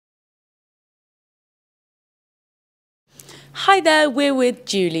Hi there, we're with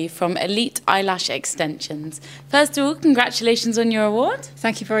Julie from Elite Eyelash Extensions. First of all, congratulations on your award.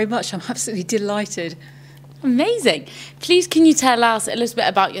 Thank you very much. I'm absolutely delighted. Amazing. Please can you tell us a little bit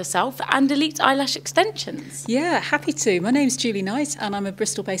about yourself and Elite Eyelash Extensions? Yeah, happy to. My name's Julie Knight and I'm a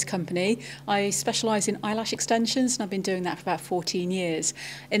Bristol-based company. I specialise in eyelash extensions and I've been doing that for about 14 years.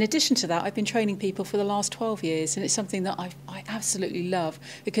 In addition to that, I've been training people for the last 12 years and it's something that I absolutely love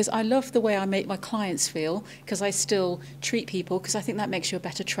because I love the way I make my clients feel because I still treat people because I think that makes you a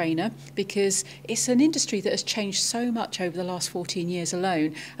better trainer because it's an industry that has changed so much over the last 14 years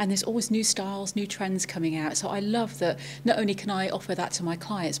alone and there's always new styles, new trends coming out. So I love that not only can I offer that to my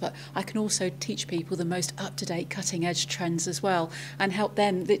clients, but I can also teach people the most up-to-date, cutting-edge trends as well and help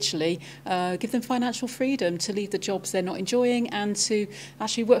them literally give them financial freedom to leave the jobs they're not enjoying and to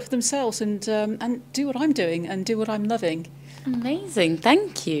actually work for themselves and do what I'm doing and do what I'm loving. Amazing,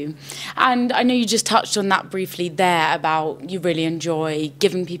 thank you. And I know you just touched on that briefly there about you really enjoy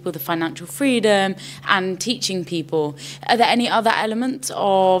giving people the financial freedom and teaching people. Are there any other elements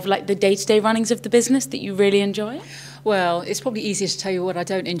of like the day-to-day runnings of the business that you really enjoy? Well, it's probably easier to tell you what I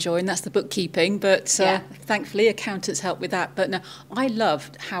don't enjoy, and that's the bookkeeping, but thankfully accountants help with that. But no, I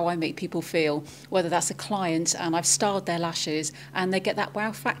love how I make people feel, whether that's a client and I've styled their lashes and they get that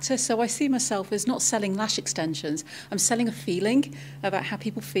wow factor. So I see myself as not selling lash extensions, I'm selling a feeling about how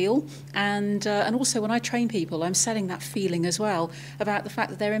people feel. And also when I train people, I'm selling that feeling as well about the fact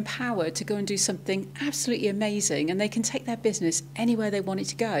that they're empowered to go and do something absolutely amazing and they can take their business anywhere they want it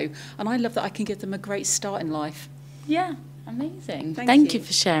to go. And I love that I can give them a great start in life. Yeah, amazing. Thank you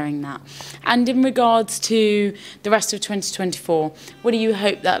for sharing that. And in regards to the rest of 2024, what do you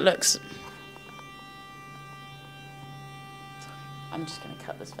hope that looks... Sorry, I'm just going to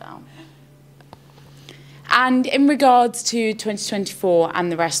cut this bit out. And in regards to 2024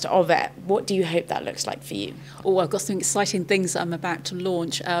 and the rest of it, what do you hope that looks like for you? Oh, I've got some exciting things that I'm about to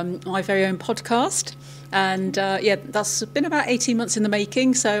launch. My very own podcast. And that's been about 18 months in the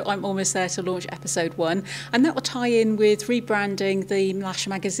making, so I'm almost there to launch episode 1. And that will tie in with rebranding the Lash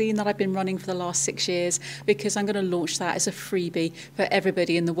magazine that I've been running for the last 6 years, because I'm going to launch that as a freebie for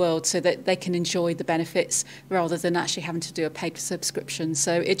everybody in the world so that they can enjoy the benefits rather than actually having to do a paid subscription.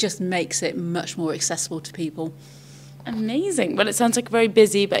 So it just makes it much more accessible to people. Amazing. Well, it sounds like a very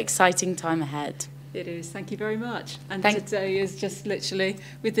busy but exciting time ahead. It is. Thank you very much. And today is just literally,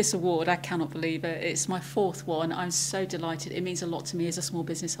 with this award, I cannot believe it. It's my 4th one. I'm so delighted. It means a lot to me as a small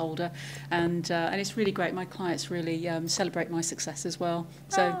business holder. And it's really great. My clients really celebrate my success as well.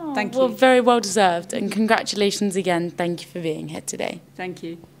 So thank you. Well, very well deserved. And congratulations again. Thank you for being here today. Thank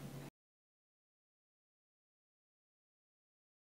you.